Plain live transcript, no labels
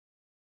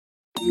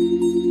Welcome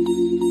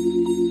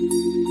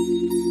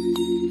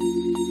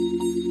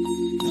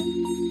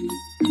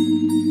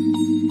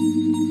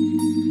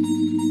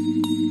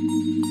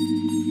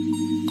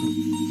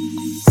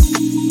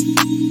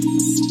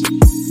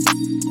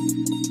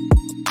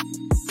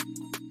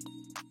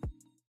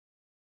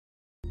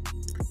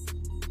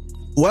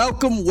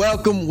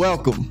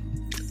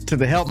to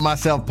the Help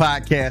Myself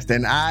podcast,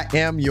 and I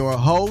am your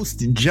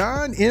host,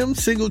 John M.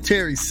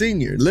 Singletary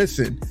Sr.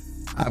 Listen,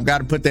 I've got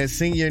to put that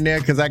senior in there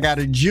because I got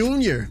a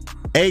junior,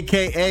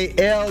 aka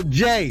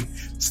LJ.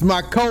 It's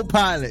my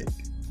co-pilot,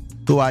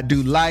 who I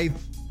do life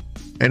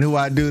and who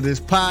I do this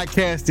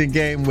podcasting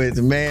game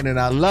with, man, and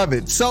I love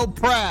it. So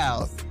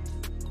proud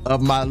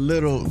of my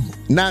little,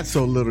 not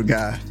so little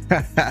guy.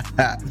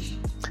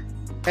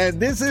 And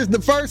this is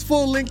the first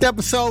full-length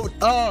episode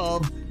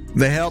of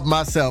the Help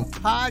Myself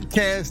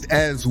podcast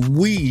as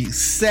we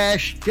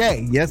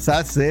sashay, yes,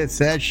 I said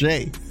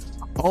sashay,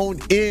 on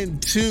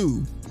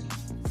into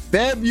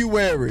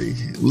February.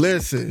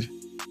 Listen,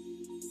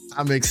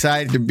 I'm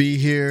excited to be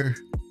here.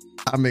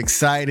 I'm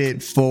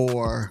excited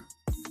for,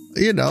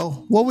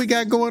 what we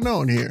got going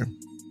on here.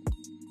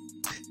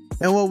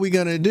 And what we're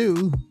going to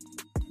do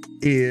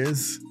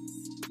is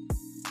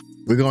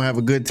we're going to have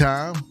a good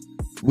time.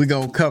 We're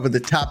going to cover the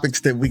topics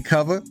that we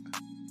cover.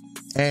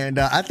 And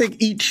I think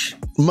each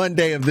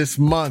Monday of this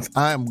month,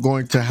 I am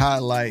going to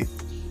highlight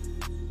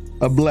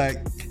a Black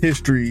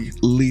history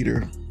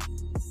leader,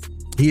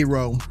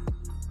 hero.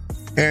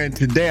 And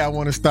today I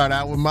want to start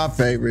out with my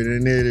favorite,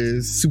 and it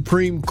is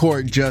Supreme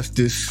Court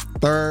Justice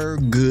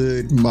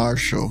Thurgood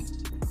Marshall.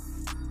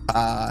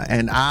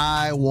 And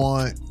I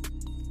want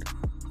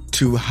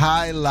to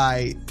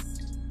highlight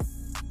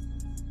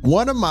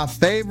one of my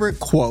favorite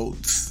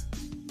quotes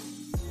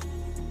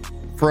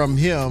from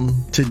him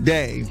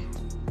today.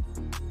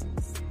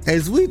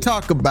 As we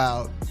talk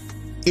about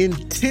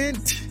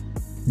intent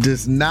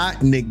does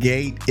not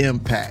negate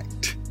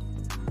impact.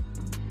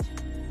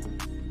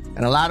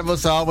 And a lot of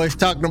us are always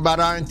talking about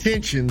our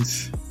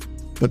intentions,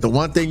 but the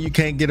one thing you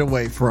can't get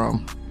away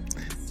from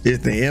is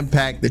the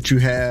impact that you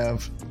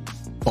have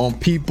on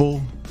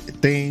people,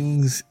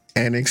 things,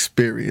 and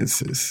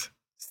experiences.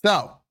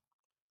 So,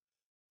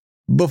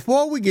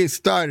 before we get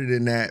started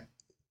in that,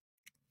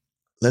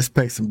 let's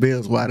pay some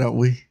bills, why don't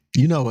we?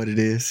 You know what it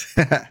is.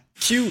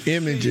 Q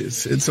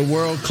Images. It's a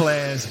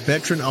world-class,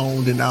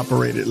 veteran-owned and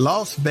operated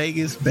Las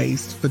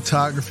Vegas-based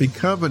photography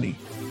company.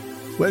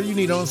 Whether you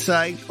need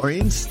on-site or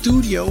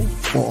in-studio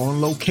or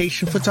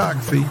on-location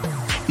photography,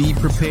 be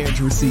prepared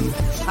to receive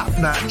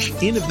top-notch,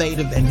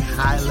 innovative, and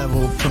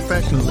high-level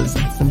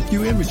professionalism from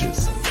Q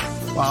Images.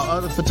 While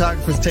other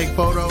photographers take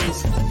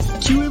photos,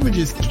 Q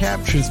Images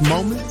captures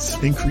moments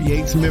and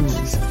creates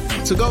memories.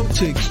 So go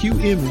to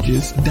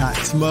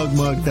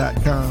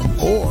QImages.smugmug.com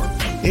or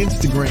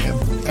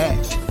Instagram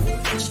at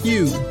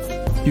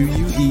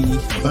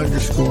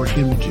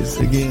QUE_images.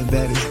 Again,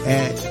 that is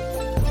at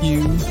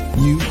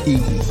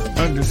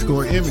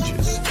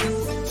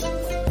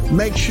QUE_images.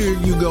 Make sure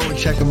you go and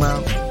check them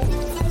out.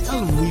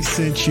 Tell them we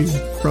sent you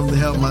from the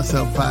Help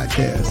Myself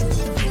podcast.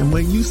 And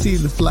when you see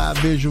the fly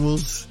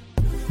visuals,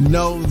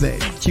 know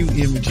that Q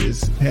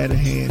Images had a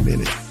hand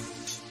in it.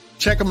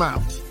 Check them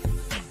out.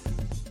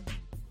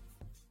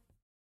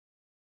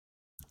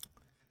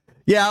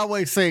 Yeah, I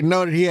always say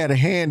know that he had a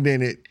hand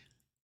in it.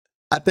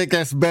 I think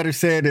that's better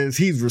said as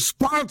he's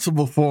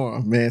responsible for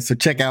him, man. So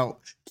check out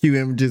Q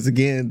Images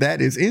again. That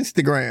is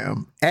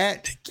Instagram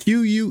at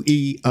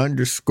QUE_images.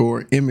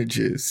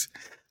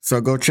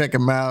 So go check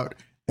him out.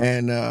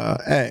 And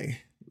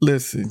hey,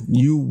 listen,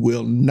 you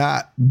will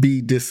not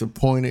be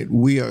disappointed.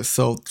 We are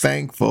so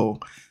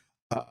thankful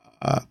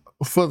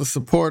for the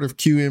support of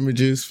Q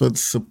Images, for the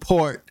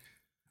support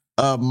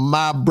of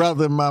my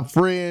brother, my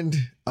friend,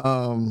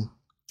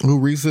 who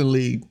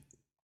recently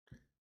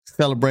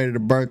celebrated a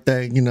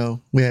birthday.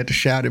 We had to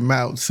shout him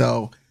out.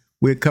 So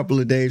we're a couple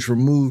of days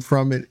removed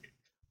from it,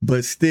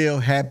 but still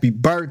happy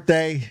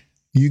birthday.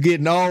 You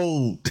getting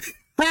old.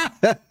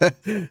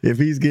 If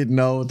he's getting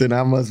old, then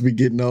I must be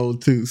getting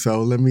old too.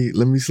 So let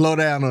me slow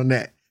down on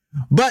that.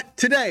 But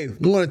today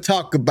we want to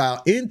talk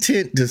about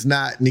intent does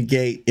not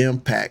negate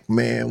impact,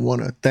 man.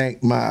 Want to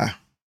thank my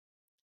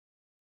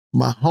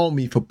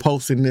homie for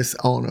posting this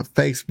on a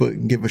Facebook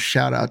and give a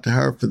shout out to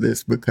her for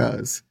this,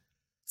 because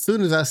as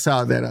soon as I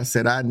saw that, I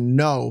said, I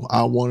know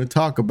I want to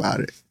talk about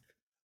it.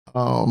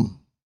 And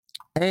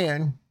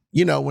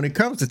when it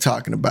comes to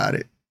talking about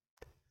it,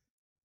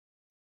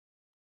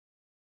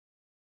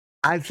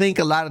 I think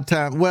a lot of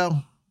times,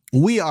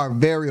 we are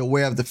very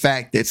aware of the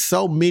fact that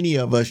so many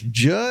of us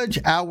judge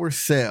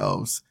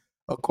ourselves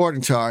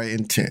according to our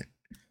intent,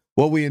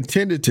 what we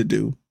intended to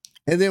do,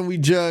 and then we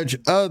judge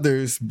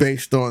others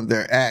based on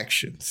their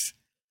actions.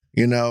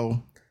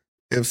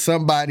 If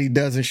somebody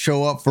doesn't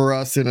show up for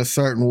us in a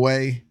certain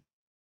way,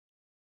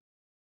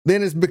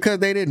 then it's because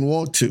they didn't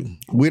want to.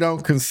 We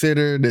don't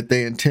consider that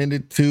they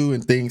intended to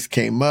and things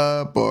came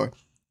up, or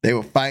they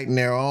were fighting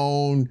their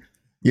own,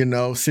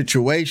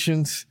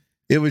 situations.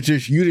 It was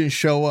just you didn't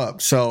show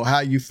up. So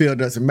how you feel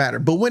doesn't matter.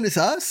 But when it's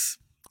us,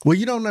 well,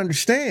 you don't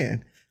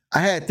understand. I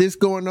had this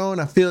going on.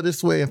 I feel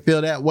this way. I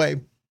feel that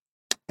way.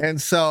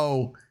 And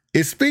so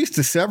it speaks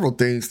to several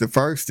things. The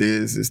first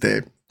is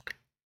that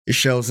it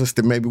shows us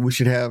that maybe we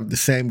should have the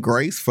same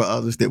grace for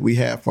others that we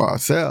have for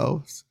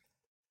ourselves.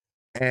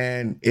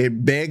 And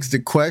it begs the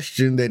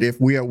question that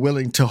if we are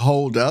willing to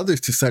hold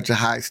others to such a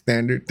high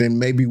standard, then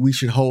maybe we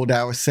should hold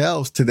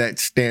ourselves to that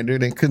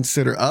standard and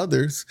consider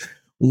others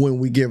when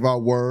we give our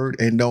word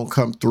and don't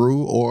come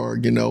through, or,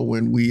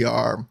 when we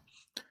are,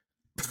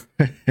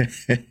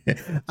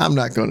 I'm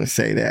not going to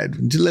say that.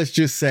 Let's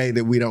just say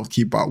that we don't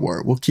keep our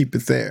word. We'll keep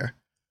it there.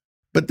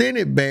 But then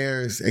it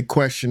bears a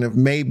question of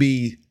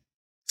maybe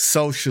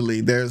socially,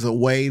 there's a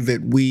way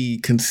that we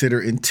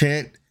consider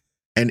intent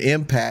and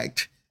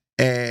impact,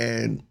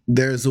 and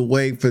there's a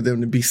way for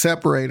them to be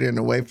separated and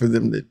a way for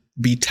them to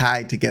be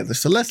tied together.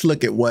 So let's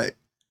look at what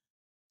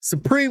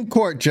Supreme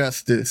Court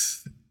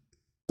Justice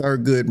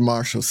Thurgood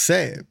Marshall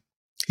said.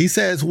 He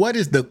says, what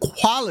is the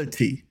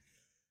quality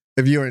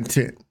of your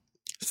intent?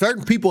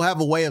 Certain people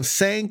have a way of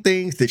saying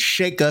things that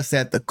shake us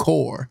at the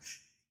core.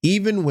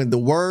 Even when the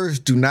words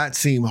do not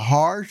seem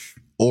harsh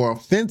or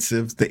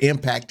offensive, the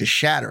impact is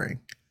shattering.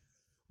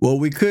 What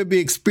we could be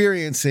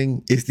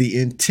experiencing is the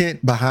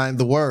intent behind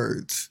the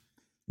words.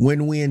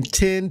 When we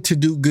intend to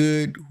do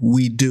good,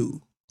 we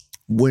do.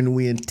 When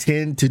we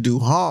intend to do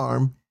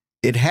harm,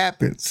 it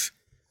happens.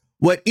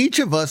 What each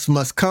of us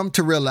must come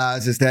to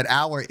realize is that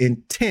our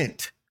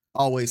intent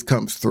always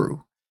comes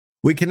through.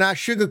 We cannot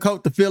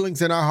sugarcoat the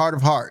feelings in our heart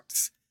of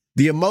hearts.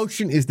 The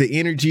emotion is the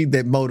energy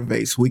that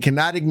motivates. We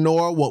cannot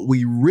ignore what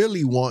we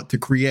really want to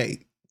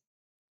create.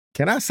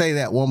 Can I say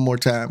that one more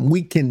time?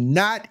 We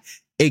cannot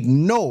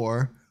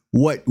ignore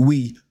what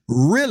we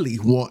really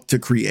want to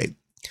create.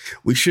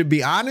 We should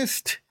be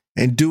honest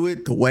and do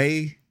it the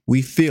way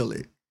we feel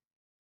it.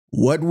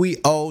 What we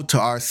owe to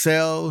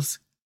ourselves,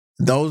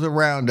 those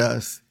around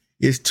us,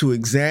 is to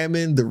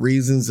examine the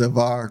reasons of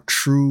our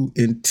true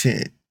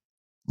intent.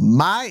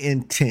 My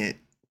intent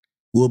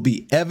will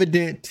be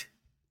evident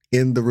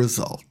in the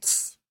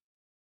results.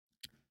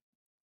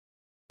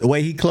 The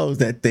way he closed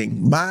that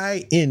thing,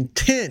 my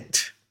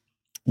intent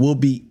will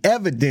be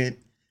evident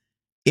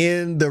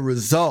in the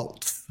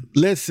results.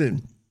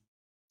 Listen,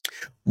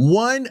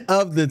 one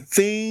of the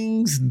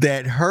things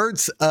that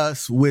hurts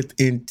us with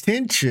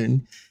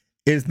intention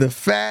is the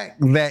fact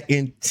that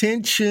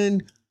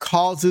intention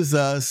causes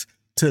us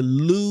to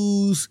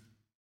lose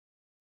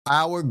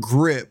our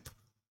grip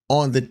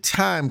on the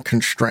time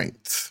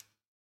constraints.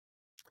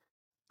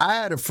 I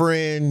had a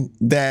friend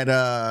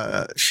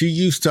that she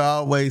used to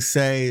always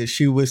say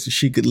she wished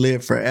she could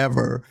live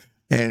forever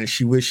and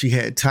she wished she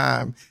had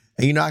time.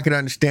 And, I could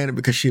understand it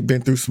because she had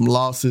been through some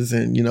losses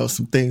and,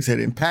 some things had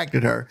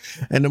impacted her.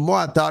 And the more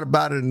I thought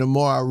about it and the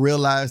more I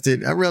realized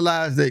that,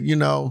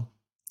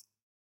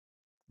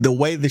 the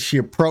way that she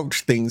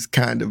approached things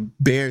kind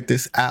of bared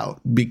this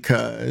out,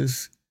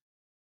 because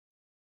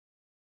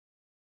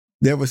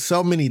there were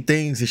so many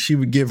things that she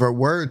would give her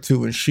word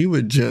to and she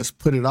would just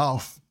put it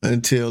off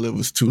until it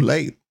was too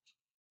late.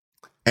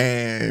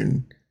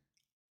 And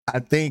I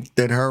think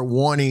that her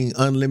wanting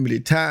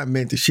unlimited time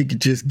meant that she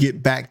could just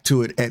get back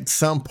to it at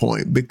some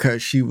point,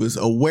 because she was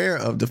aware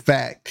of the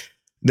fact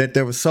that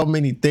there were so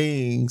many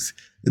things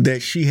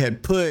that she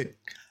had put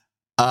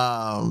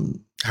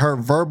her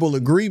verbal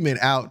agreement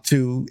out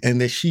to,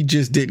 and that she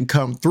just didn't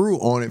come through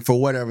on it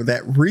for whatever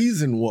that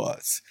reason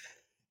was.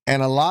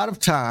 And a lot of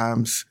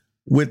times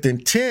with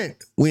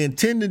intent, we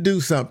intend to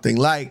do something.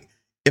 Like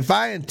if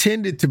I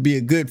intended to be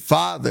a good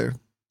father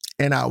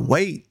and I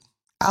wait,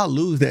 I'll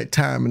lose that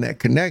time and that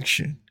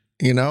connection.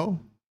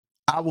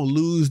 I will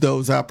lose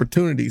those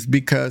opportunities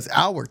because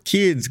our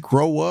kids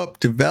grow up,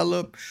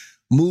 develop,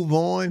 move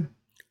on.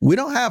 We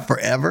don't have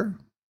forever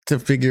to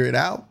figure it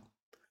out.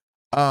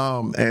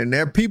 And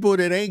there are people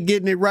that ain't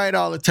getting it right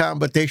all the time,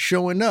 but they're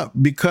showing up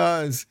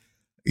because,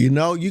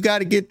 you got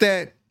to get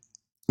that,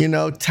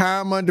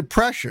 time under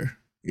pressure,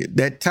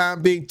 that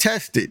time being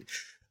tested.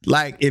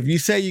 Like if you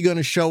say you're going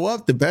to show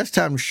up, the best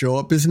time to show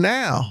up is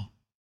now,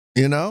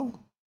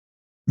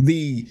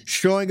 The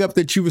showing up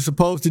that you were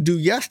supposed to do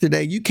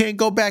yesterday, you can't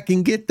go back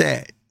and get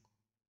that.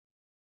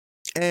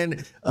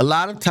 And a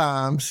lot of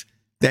times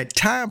that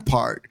time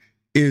part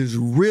is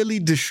really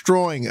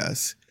destroying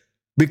us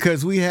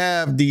because we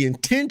have the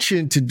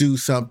intention to do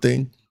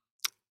something,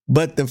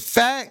 but the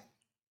fact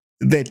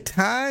that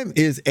time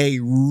is a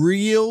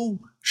real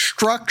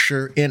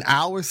structure in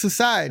our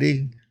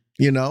society,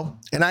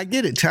 and I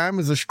get it. Time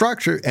is a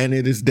structure, and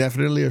it is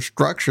definitely a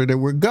structure that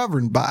we're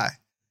governed by.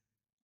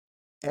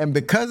 And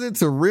because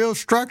it's a real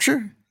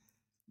structure,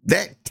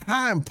 that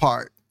time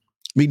part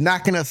be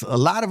knocking a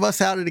lot of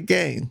us out of the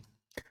game.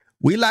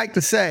 We like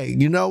to say,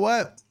 you know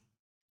what?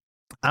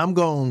 I'm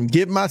going to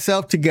get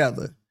myself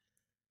together.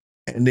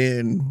 And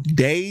then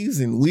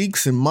days and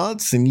weeks and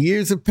months and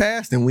years have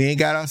passed and we ain't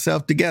got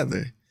ourselves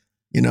together.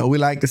 We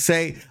like to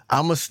say,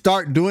 I'm going to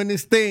start doing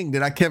this thing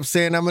that I kept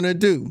saying I'm going to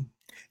do.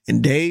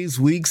 And days,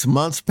 weeks,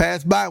 months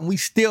pass by and we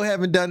still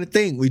haven't done a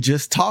thing. We're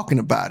just talking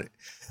about it.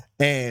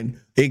 And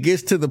it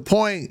gets to the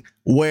point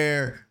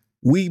where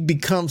we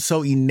become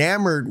so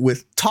enamored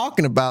with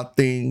talking about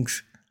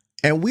things,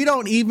 and we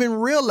don't even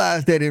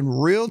realize that in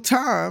real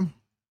time,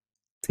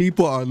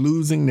 people are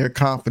losing their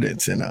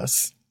confidence in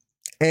us.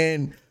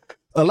 And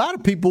a lot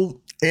of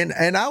people, and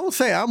I will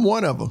say I'm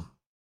one of them.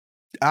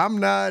 I'm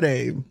not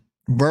a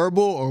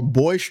verbal or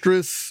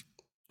boisterous,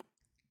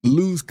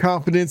 lose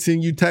confidence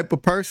in you type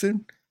of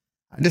person.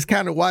 I just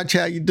kind of watch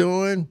how you're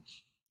doing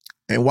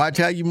and watch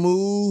how you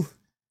move.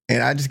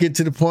 And I just get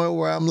to the point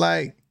where I'm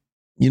like,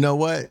 you know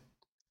what?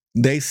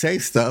 They say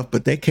stuff,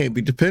 but they can't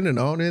be dependent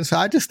on it. So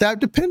I just stop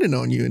depending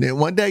on you. And then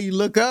one day you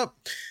look up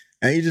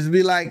and you just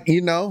be like,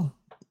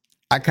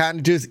 I kind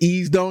of just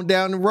eased on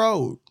down the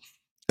road,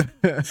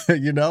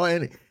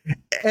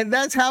 and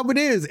that's how it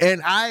is.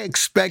 And I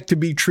expect to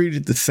be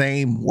treated the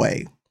same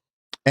way.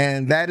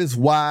 And that is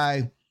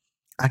why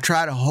I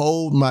try to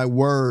hold my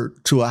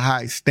word to a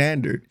high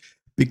standard,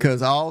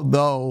 because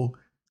although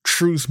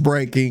truce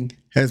breaking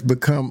has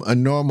become a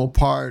normal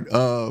part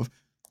of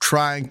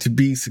trying to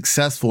be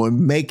successful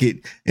and make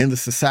it in the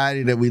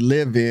society that we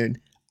live in,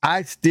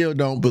 I still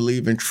don't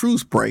believe in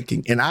truce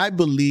breaking. And I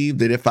believe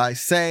that if I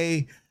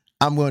say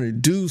I'm going to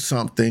do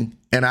something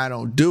and I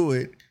don't do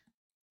it,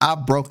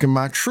 I've broken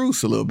my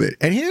truce a little bit.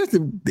 And here's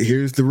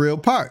the real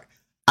part.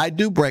 I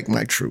do break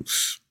my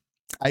truce.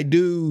 I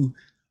do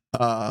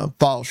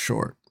fall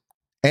short.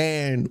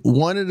 And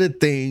one of the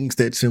things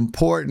that's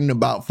important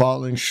about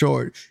falling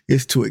short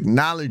is to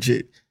acknowledge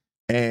it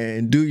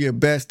and do your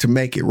best to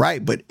make it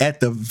right. But at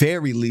the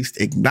very least,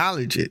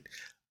 acknowledge it.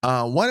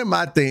 One of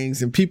my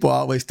things, and people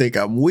always think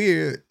I'm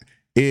weird,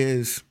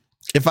 is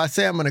if I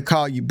say I'm going to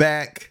call you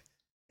back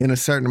in a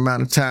certain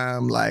amount of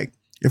time, like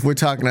if we're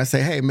talking, I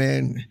say, hey,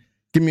 man,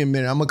 give me a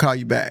minute. I'm going to call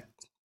you back.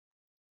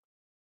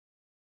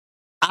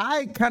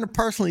 I kind of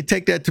personally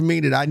take that to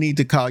mean that I need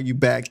to call you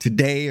back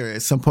today or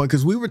at some point,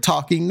 because we were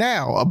talking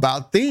now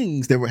about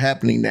things that were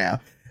happening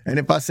now. And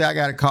if I say I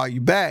got to call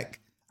you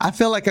back, I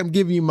feel like I'm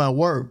giving you my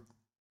word.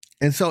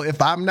 And so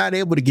if I'm not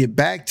able to get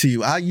back to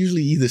you, I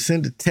usually either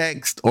send a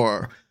text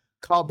or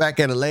call back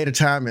at a later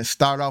time and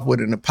start off with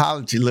an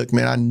apology. Look,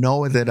 man, I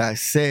know that I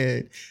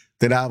said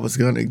that I was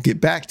going to get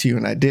back to you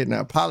and I didn't. I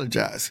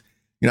apologize.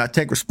 I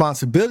take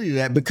responsibility to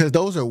that, because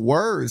those are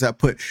words I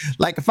put.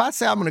 Like if I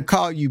say I'm going to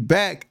call you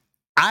back,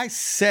 I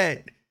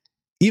set,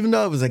 even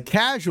though it was a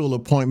casual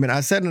appointment,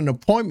 I set an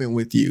appointment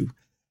with you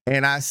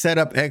and I set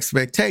up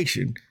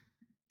expectation,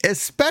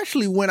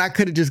 especially when I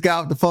could have just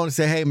got off the phone and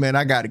said, hey, man,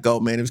 I got to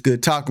go, man. It was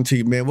good talking to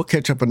you, man. We'll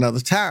catch up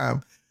another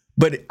time.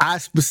 But I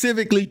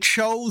specifically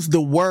chose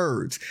the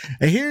words.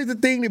 And here's the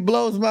thing that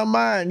blows my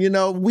mind.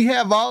 We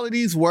have all of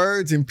these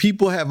words and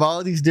people have all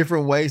of these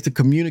different ways to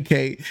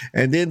communicate.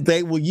 And then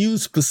they will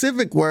use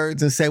specific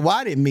words and say, well,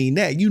 I didn't mean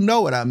that. You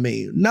know what I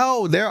mean?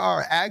 No, there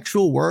are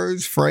actual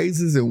words,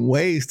 phrases, and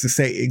ways to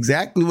say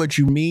exactly what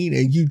you mean.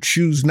 And you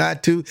choose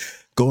not to,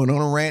 going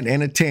on a rant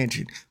and a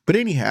tangent. But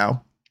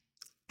anyhow,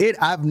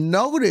 I've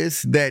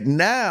noticed that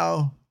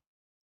now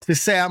to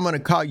say I'm going to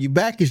call you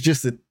back is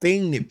just a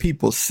thing that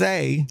people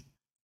say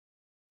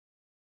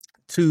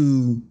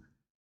to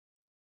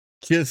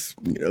just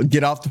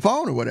get off the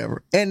phone or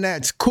whatever. And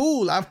that's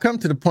cool. I've come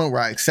to the point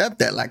where I accept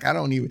that. Like,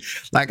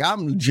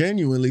 I'm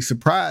genuinely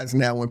surprised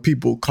now when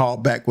people call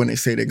back when they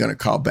say they're going to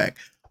call back.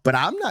 But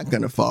I'm not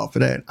going to fall for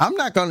that. I'm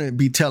not going to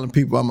be telling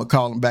people I'm going to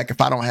call them back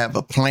if I don't have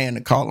a plan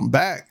to call them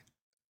back.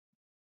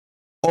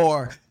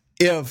 Or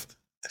if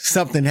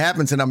something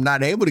happens and I'm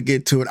not able to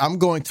get to it, I'm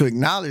going to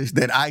acknowledge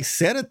that I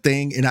said a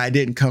thing and I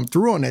didn't come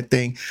through on that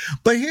thing.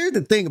 But here's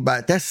the thing about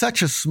it. That's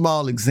such a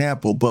small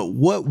example. But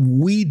what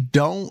we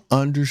don't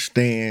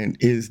understand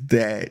is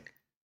that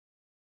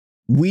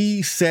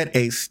we set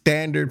a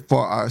standard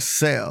for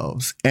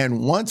ourselves. And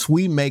once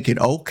we make it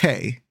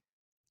okay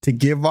to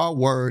give our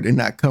word and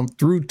not come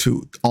through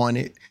on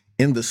it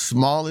in the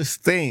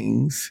smallest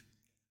things,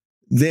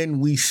 then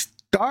we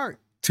start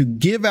to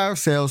give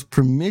ourselves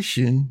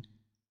permission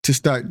to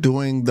start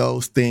doing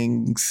those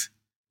things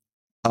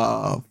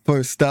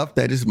for stuff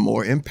that is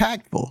more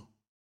impactful.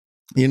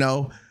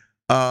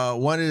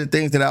 One of the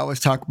things that I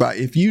always talk about,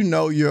 if you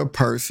know you're a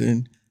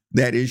person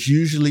that is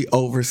usually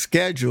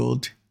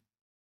overscheduled,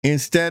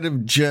 instead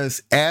of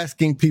just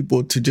asking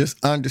people to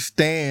just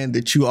understand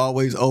that you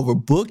always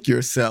overbook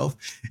yourself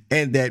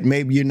and that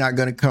maybe you're not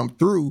going to come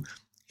through,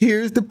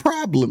 here's the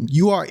problem.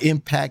 You are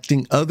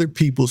impacting other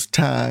people's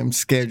time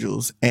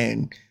schedules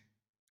and,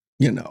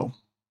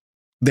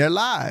 their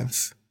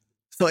lives.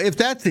 So if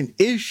that's an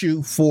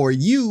issue for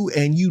you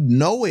and you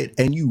know it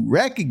and you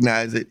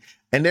recognize it,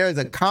 and there's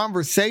a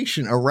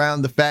conversation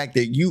around the fact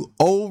that you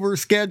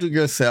overschedule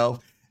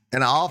yourself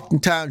and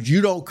oftentimes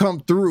you don't come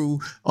through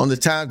on the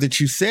times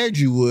that you said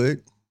you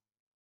would,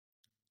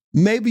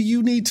 maybe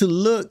you need to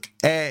look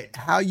at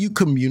how you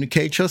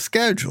communicate your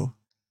schedule.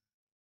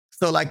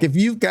 So like if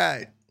you've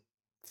got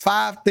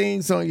 5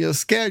 things on your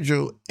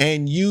schedule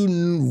and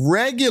you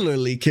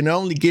regularly can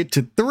only get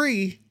to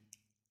 3,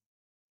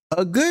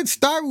 a good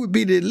start would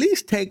be to at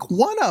least take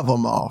one of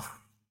them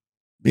off.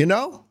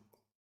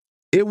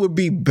 It would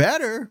be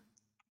better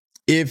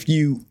If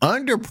you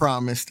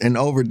underpromised and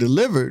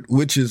over-delivered,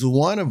 which is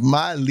one of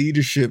my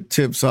leadership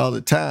tips all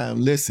the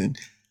time, listen,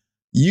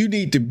 you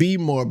need to be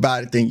more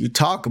about it than you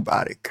talk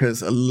about it,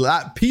 because a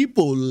lot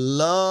people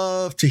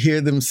love to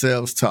hear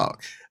themselves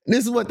talk. And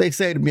this is what they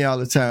say to me all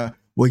the time.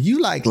 Well,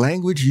 you like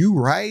language, you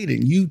write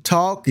and you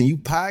talk and you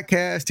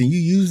podcast and you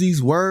use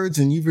these words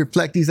and you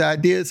reflect these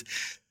ideas.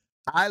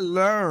 I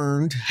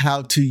learned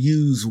how to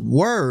use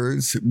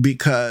words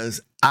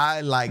because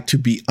I like to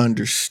be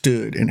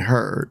understood and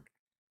heard.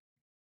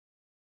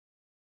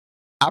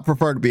 I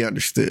prefer to be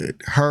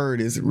understood. Heard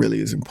isn't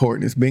really as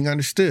important as being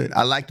understood.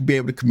 I like to be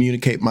able to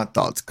communicate my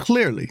thoughts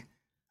clearly.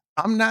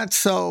 I'm not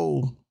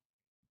so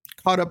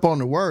caught up on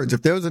the words.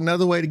 If there was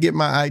another way to get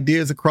my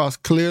ideas across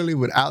clearly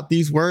without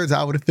these words,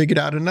 I would have figured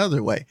out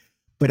another way.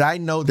 But I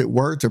know that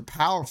words are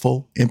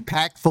powerful,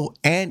 impactful,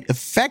 and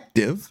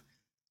effective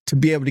to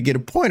be able to get a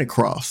point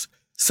across.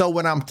 So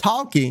when I'm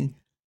talking,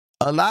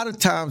 a lot of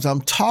times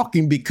I'm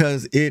talking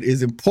because it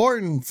is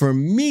important for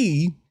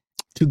me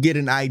to get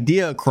an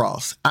idea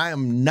across. I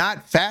am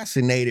not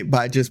fascinated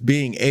by just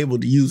being able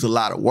to use a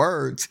lot of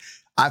words.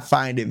 I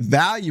find it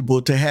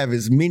valuable to have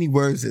as many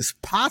words as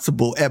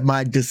possible at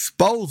my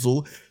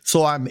disposal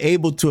so I'm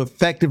able to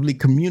effectively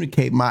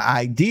communicate my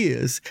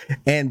ideas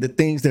and the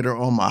things that are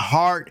on my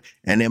heart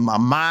and in my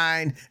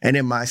mind and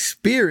in my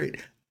spirit.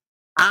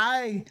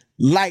 I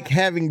like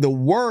having the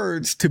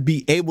words to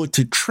be able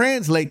to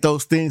translate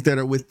those things that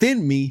are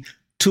within me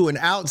to an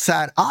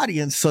outside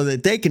audience so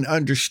that they can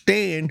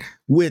understand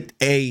with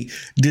a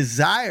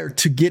desire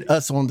to get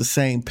us on the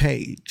same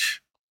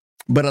page.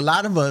 But a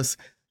lot of us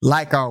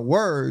like our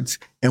words,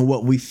 and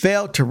what we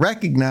fail to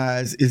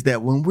recognize is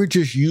that when we're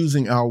just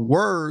using our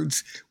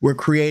words, we're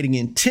creating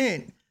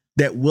intent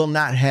that will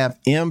not have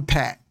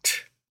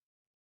impact.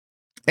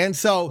 And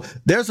so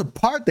there's a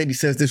part that he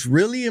says that's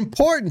really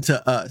important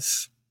to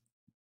us.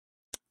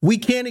 We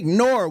can't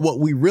ignore what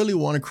we really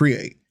want to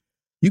create.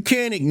 You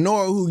can't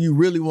ignore who you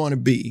really want to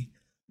be.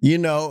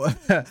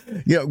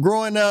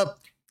 Growing up,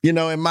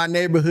 in my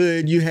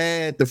neighborhood, you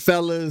had the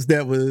fellas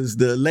that was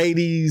the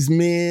ladies'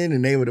 men,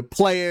 and they were the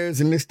players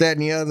and this, that,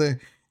 and the other.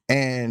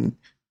 And,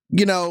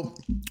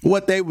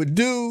 what they would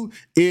do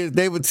is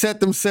they would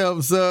set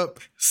themselves up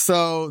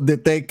so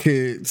that they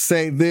could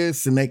say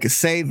this and they could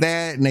say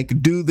that and they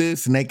could do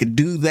this and they could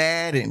do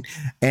that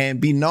and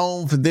be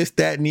known for this,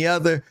 that, and the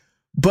other.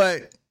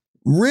 But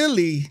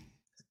really,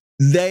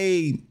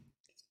 they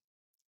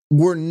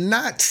were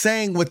not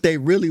saying what they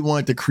really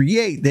wanted to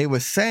create. They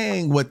were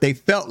saying what they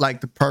felt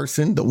like the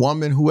person, the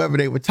woman, whoever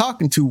they were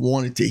talking to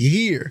wanted to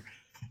hear.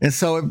 And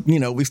so,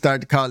 we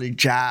started to call it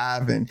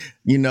jive, and,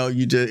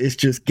 it's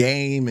just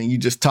game, and you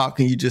just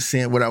talking, you just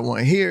saying what I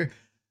want to hear,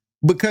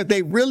 because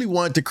they really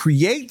wanted to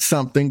create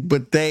something,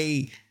 but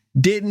they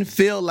didn't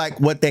feel like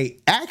what they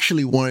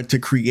actually wanted to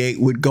create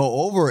would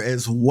go over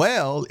as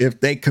well if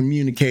they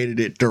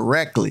communicated it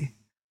directly.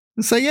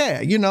 So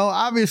yeah,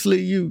 obviously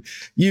you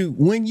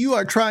when you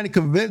are trying to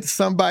convince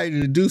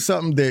somebody to do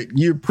something that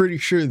you're pretty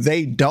sure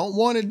they don't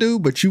want to do,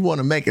 but you want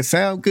to make it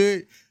sound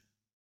good,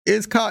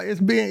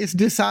 it's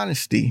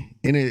dishonesty.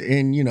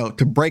 And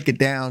to break it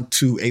down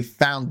to a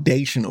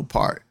foundational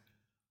part.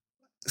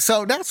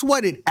 So that's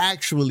what it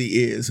actually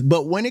is.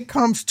 But when it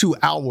comes to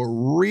our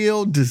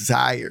real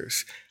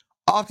desires,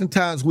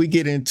 oftentimes we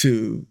get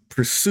into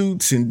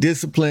pursuits and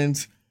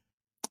disciplines.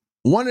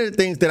 One of the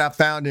things that I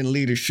found in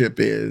leadership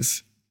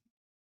is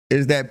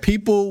that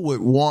people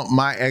would want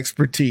my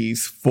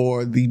expertise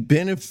for the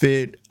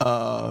benefit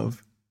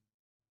of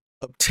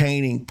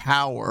obtaining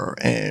power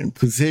and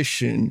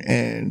position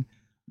and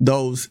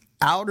those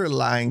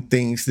outerlying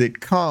things that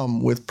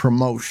come with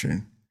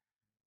promotion.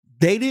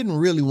 They didn't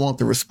really want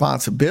the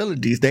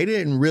responsibilities. They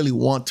didn't really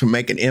want to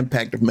make an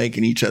impact of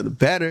making each other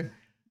better.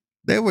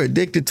 They were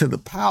addicted to the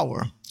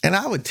power. And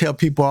I would tell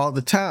people all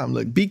the time,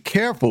 look, be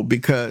careful,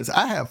 because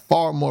I have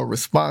far more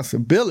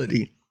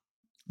responsibility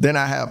than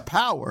I have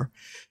power.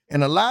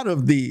 And a lot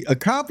of the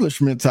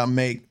accomplishments I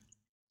make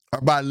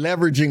are by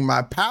leveraging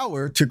my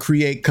power to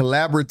create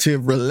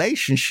collaborative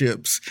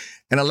relationships.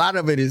 And a lot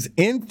of it is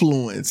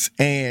influence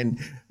and,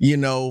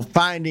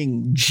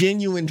 finding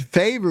genuine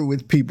favor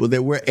with people,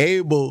 that we're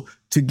able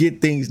to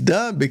get things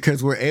done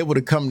because we're able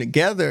to come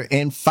together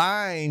and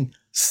find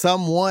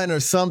someone or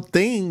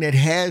something that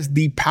has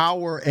the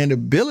power and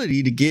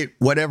ability to get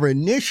whatever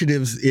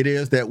initiatives it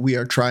is that we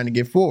are trying to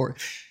get forward.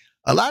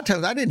 A lot of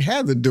times I didn't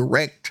have the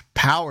direct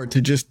power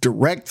to just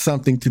direct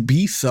something to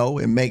be so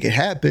and make it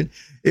happen.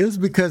 It was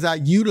because I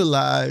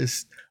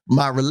utilized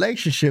my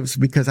relationships,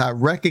 because I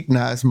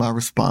recognized my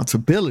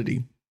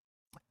responsibility.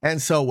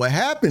 And so what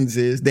happens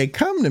is they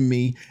come to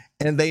me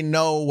and they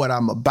know what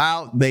I'm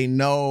about. They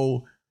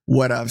know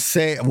what I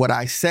say,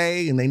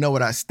 and they know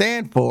what I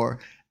stand for.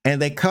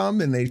 And they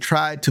come and they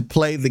try to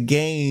play the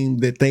game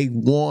that they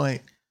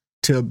want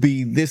to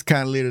be this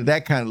kind of leader,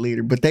 that kind of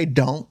leader, but they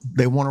don't.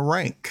 They want to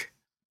rank.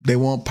 They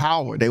want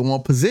power. They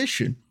want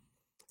position.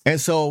 And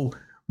so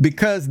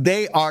because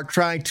they are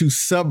trying to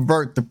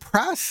subvert the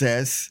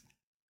process,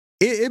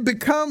 it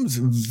becomes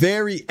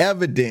very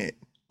evident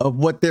of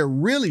what they're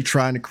really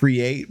trying to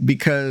create,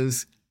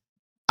 because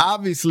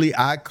obviously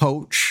I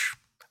coach,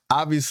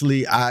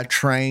 obviously I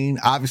train,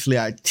 obviously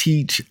I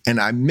teach, and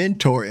I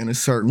mentor in a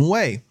certain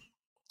way.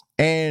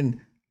 And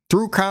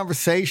through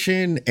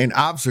conversation and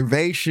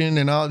observation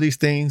and all these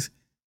things,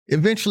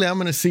 eventually I'm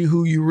going to see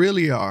who you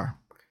really are.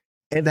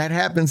 And that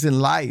happens in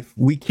life.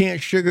 We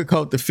can't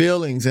sugarcoat the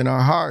feelings in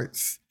our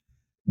hearts.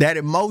 That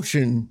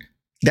emotion,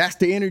 that's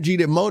the energy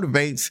that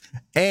motivates.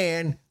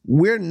 And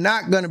we're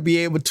not going to be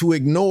able to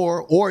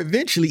ignore or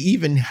eventually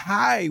even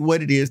hide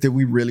what it is that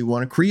we really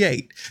want to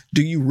create.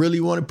 Do you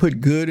really want to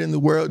put good in the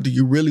world? Do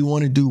you really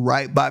want to do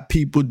right by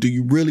people? Do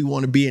you really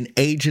want to be an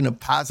agent of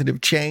positive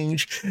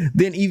change?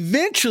 Then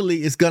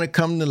eventually it's going to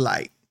come to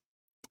light.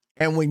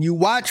 And when you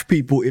watch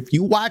people, if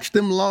you watch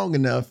them long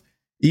enough,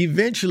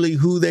 eventually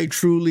who they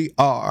truly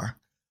are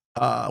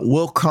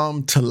will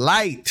come to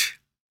light.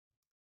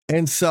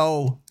 And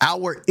so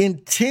our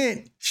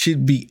intent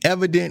should be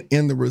evident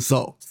in the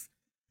results.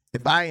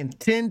 If I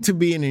intend to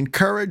be an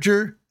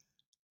encourager,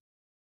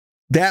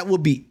 that will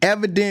be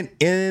evident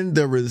in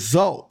the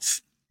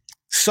results.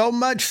 So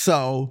much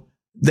so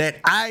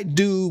that I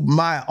do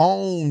my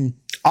own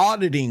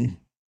auditing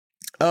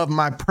of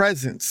my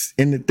presence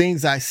and the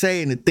things I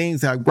say and the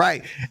things I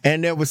write.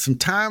 And there was some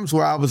times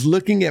where I was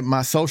looking at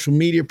my social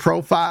media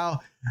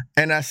profile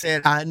and I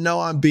said, I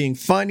know I'm being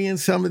funny in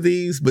some of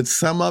these, but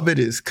some of it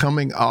is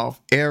coming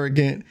off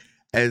arrogant,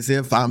 as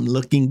if I'm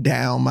looking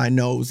down my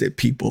nose at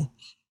people.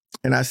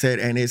 And I said,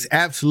 and it's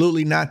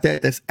absolutely not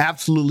that. That's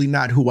absolutely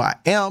not who I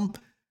am.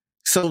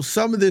 So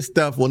some of this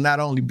stuff will not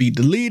only be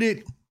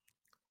deleted,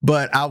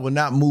 but I will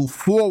not move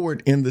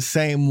forward in the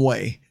same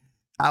way.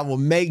 I will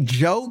make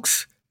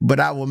jokes, but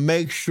I will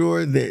make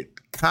sure that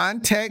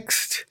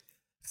context,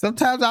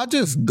 sometimes I'll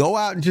just go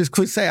out and just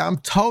say, I'm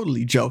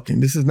totally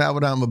joking. This is not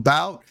what I'm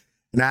about.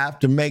 And I have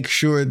to make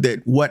sure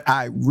that what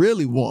I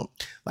really want,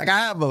 like I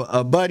have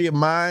a buddy of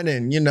mine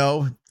and,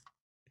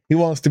 he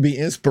wants to be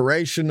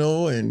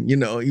inspirational and,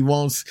 he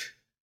wants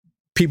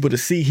people to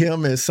see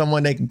him as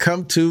someone they can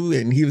come to.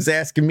 And he was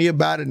asking me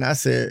about it. And I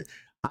said,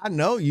 I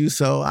know you,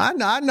 so I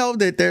know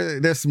that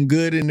there's some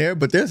good in there,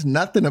 but there's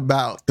nothing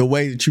about the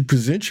way that you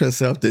present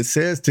yourself that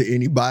says to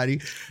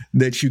anybody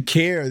that you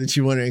care, that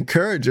you want to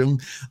encourage them.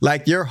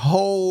 Like your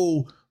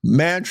whole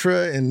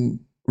mantra and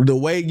the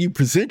way you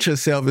present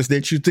yourself is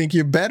that you think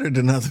you're better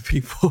than other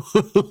people.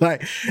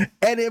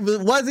 And it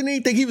wasn't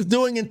anything he was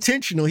doing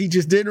intentional. He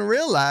just didn't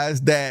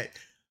realize that,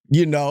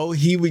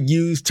 he would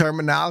use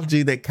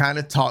terminology that kind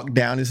of talked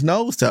down his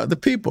nose to other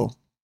people.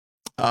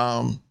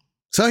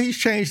 So he's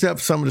changed up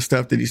some of the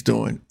stuff that he's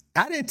doing.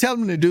 I didn't tell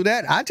him to do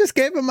that. I just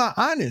gave him my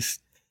honest,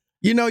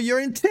 your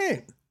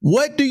intent.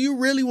 What do you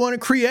really want to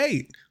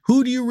create?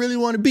 Who do you really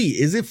want to be?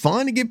 Is it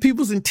fun to get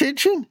people's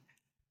attention?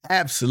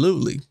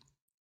 Absolutely.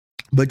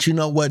 But you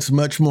know what's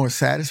much more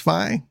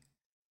satisfying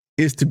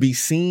is to be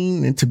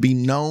seen and to be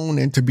known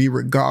and to be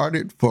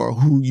regarded for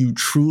who you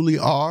truly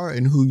are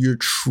and who you're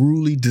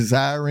truly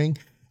desiring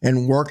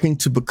and working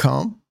to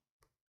become,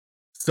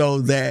 so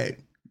that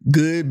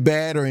good,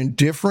 bad, or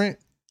indifferent,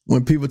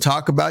 when people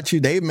talk about you,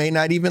 they may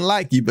not even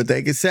like you, but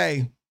they can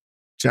say,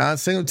 John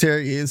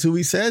Singletary is who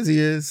he says he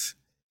is.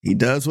 He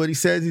does what he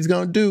says he's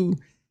going to do.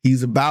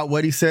 He's about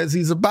what he says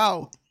he's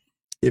about.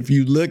 If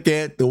you look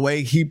at the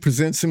way he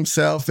presents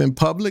himself in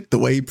public, the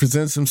way he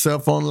presents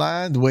himself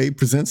online, the way he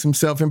presents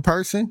himself in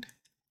person,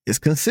 it's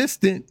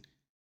consistent.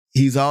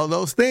 He's all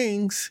those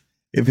things.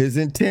 If his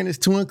intent is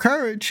to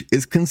encourage,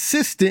 it's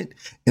consistent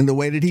in the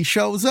way that he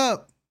shows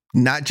up,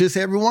 not just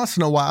every once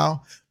in a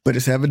while, but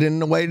it's evident in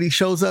the way that he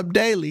shows up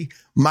daily.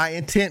 My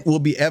intent will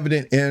be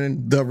evident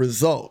in the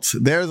results.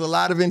 There's a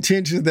lot of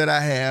intentions that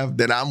I have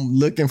that I'm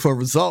looking for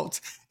results,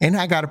 and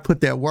I got to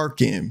put that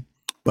work in.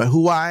 But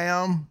who I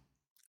am,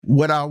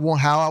 what I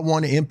want, how I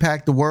want to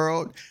impact the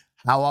world,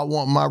 how I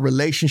want my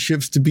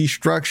relationships to be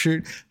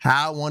structured,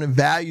 how I want to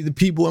value the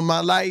people in my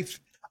life,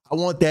 I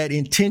want that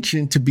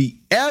intention to be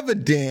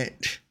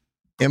evident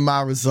in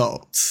my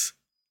results.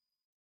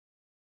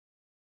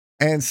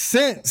 And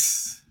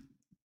since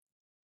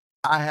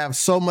I have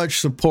so much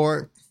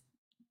support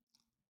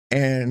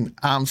and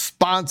I'm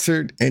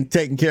sponsored and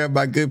taken care of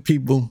by good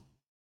people,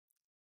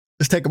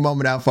 let's take a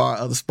moment out for our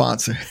other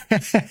sponsor.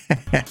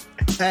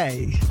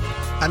 Hey,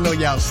 I know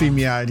y'all see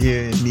me out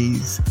here in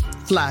these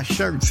fly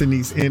shirts in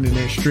these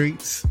internet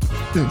streets.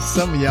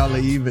 Some of y'all are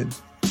even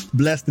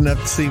blessed enough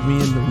to see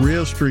me in the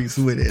real streets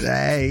with it.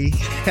 Hey.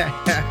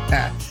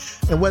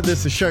 And whether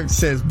it's a shirt that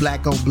says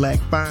black on black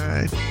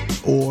fine,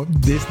 or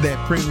this, that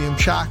premium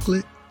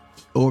chocolate,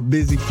 or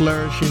busy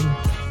flourishing,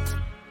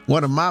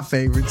 one of my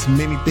favorites,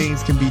 many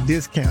things can be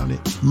discounted.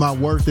 My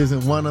worth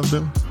isn't one of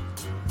them.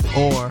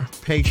 Or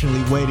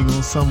patiently waiting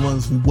on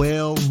someone's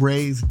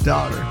well-raised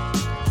daughter.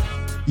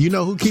 You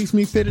know who keeps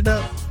me fitted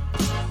up?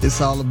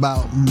 It's all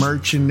about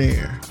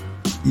Merchanair.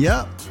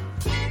 Yep,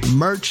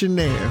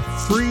 Merchanair,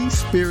 free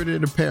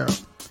spirited apparel.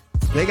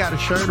 They got a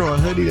shirt or a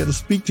hoodie that'll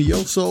speak to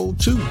your soul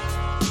too.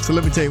 So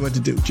let me tell you what to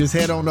do. Just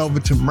head on over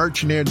to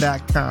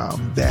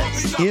merchanair.com.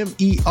 That's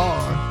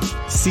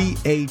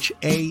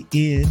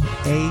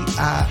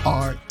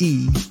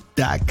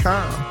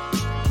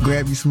merchanaire.com.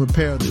 Grab you some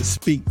apparel that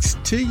speaks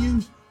to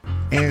you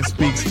and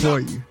speaks for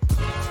you.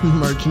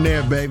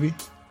 Merchanair, baby.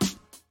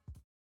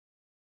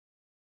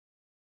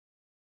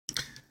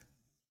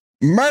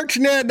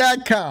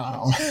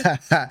 Merchanair.com.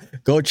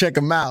 Go check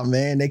them out,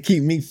 man. They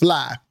keep me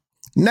fly.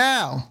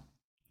 Now,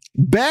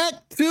 back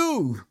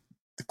to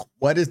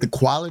what is the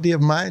quality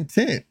of my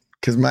intent?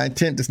 Because my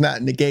intent does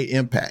not negate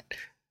impact.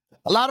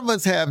 A lot of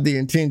us have the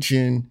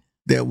intention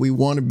that we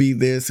want to be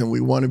this and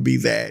we want to be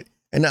that.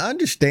 And to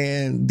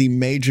understand the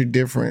major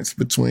difference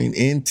between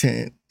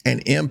intent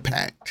and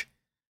impact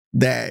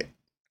that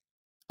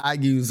I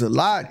use a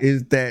lot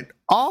is that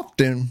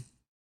often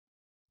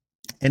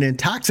an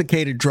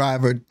intoxicated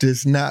driver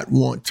does not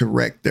want to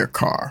wreck their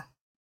car.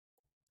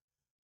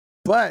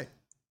 But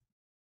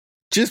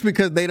just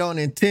because they don't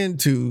intend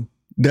to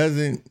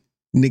doesn't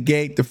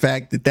negate the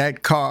fact that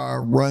that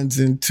car runs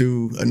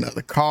into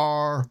another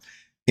car,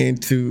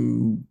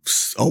 into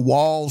a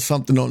wall,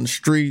 something on the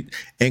street,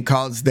 and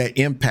causes that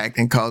impact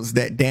and causes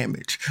that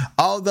damage.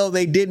 Although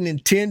they didn't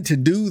intend to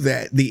do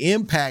that, the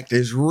impact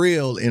is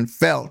real and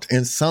felt,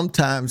 and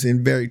sometimes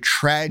in very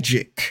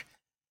tragic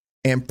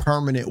and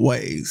permanent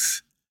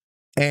ways.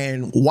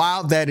 And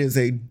while that is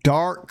a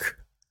dark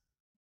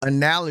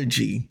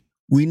analogy,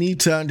 we need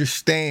to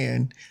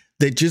understand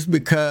that just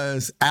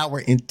because our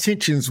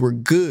intentions were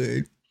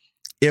good,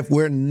 if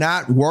we're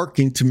not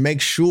working to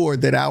make sure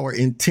that our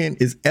intent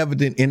is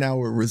evident in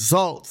our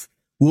results,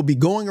 we'll be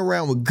going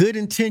around with good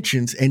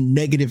intentions and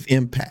negative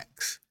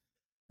impacts.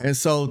 And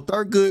so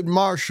Thurgood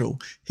Marshall,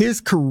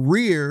 his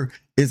career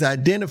is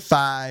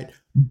identified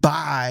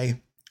by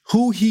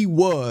who he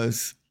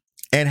was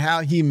and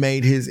how he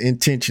made his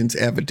intentions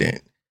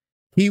evident.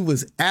 He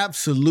was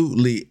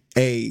absolutely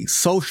a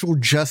social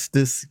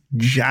justice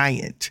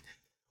giant,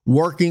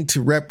 working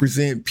to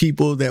represent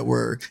people that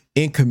were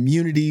in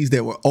communities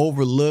that were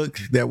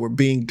overlooked, that were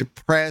being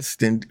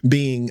depressed and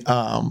being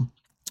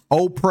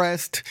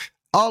oppressed,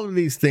 all of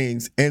these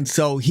things. And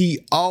so he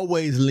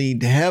always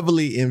leaned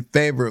heavily in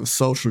favor of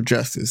social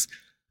justice.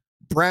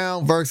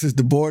 Brown versus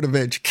the Board of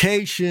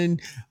Education,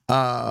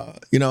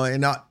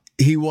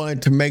 he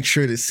wanted to make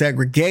sure that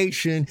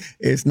segregation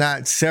is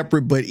not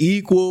separate but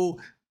equal,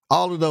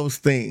 all of those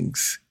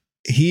things.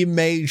 He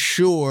made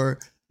sure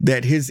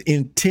that his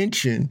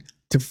intention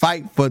to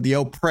fight for the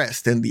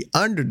oppressed and the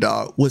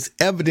underdog was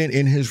evident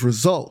in his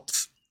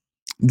results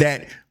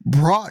that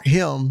brought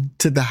him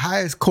to the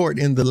highest court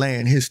in the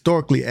land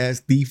historically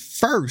as the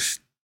first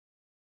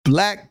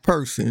Black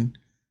person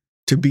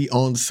to be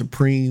on the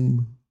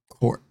Supreme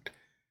Court.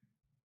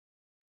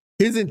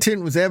 His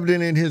intent was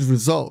evident in his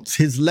results,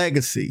 his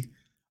legacy,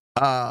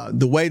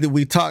 the way that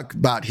we talk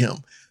about him,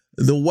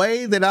 the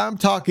way that I'm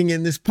talking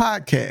in this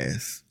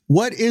podcast.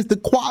 What is the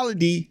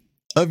quality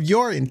of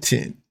your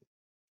intent?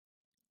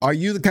 Are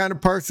you the kind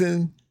of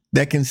person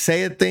that can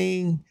say a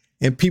thing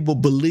and people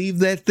believe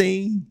that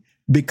thing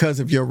because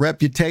of your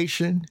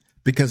reputation,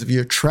 because of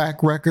your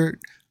track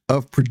record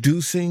of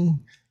producing,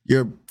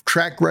 your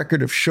track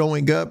record of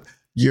showing up,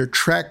 your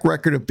track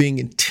record of being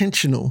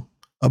intentional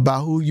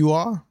about who you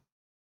are?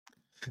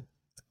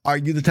 Are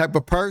you the type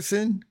of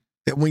person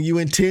that when you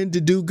intend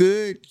to do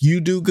good, you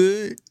do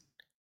good?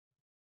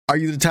 Are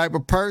you the type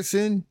of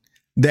person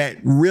that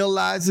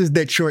realizes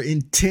that your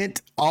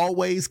intent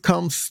always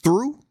comes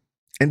through?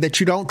 And that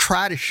you don't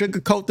try to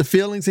sugarcoat the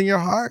feelings in your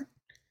heart?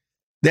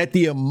 That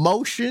the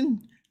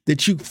emotion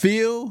that you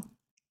feel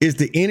is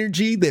the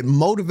energy that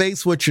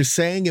motivates what you're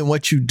saying and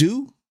what you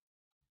do?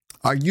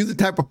 Are you the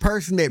type of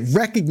person that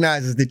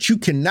recognizes that you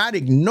cannot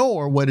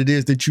ignore what it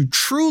is that you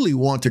truly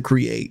want to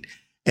create?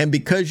 And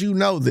because you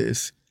know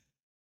this,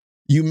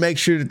 you make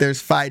sure that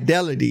there's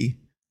fidelity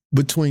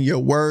between your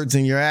words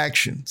and your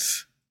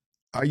actions.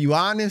 Are you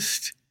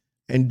honest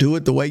and do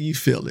it the way you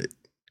feel it?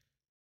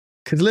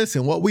 Because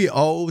listen, what we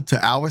owe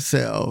to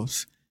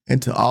ourselves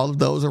and to all of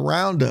those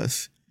around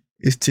us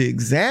is to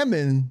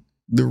examine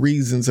the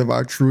reasons of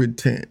our true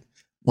intent.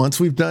 Once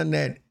we've done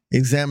that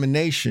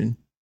examination,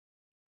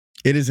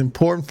 it is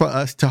important for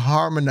us to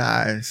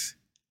harmonize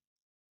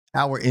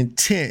our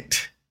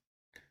intent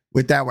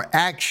with our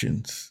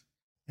actions.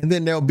 And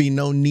then there'll be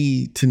no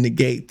need to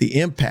negate the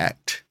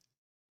impact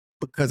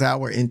because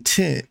our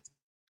intent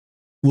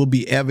will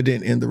be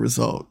evident in the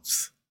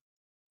results.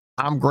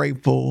 I'm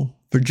grateful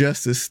for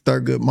Justice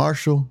Thurgood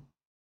Marshall.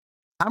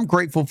 I'm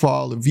grateful for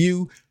all of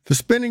you for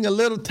spending a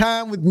little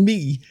time with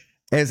me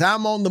as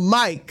I'm on the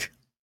mic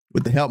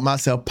with the Help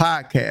Myself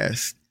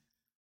podcast,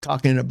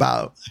 talking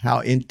about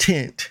how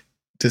intent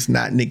does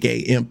not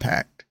negate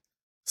impact.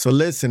 So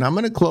listen, I'm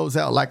going to close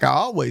out like I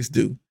always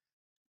do.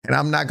 And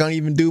I'm not going to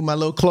even do my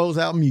little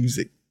closeout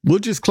music. We'll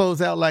just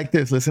close out like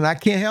this. Listen, I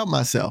can't help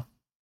myself.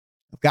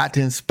 I've got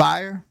to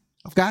inspire.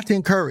 I've got to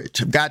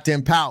encourage. I've got to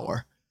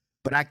empower.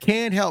 But I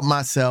can't help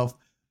myself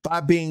by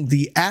being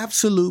the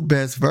absolute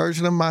best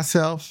version of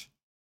myself.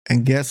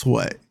 And guess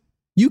what?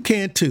 You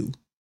can too.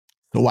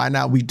 So why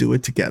not we do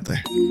it together?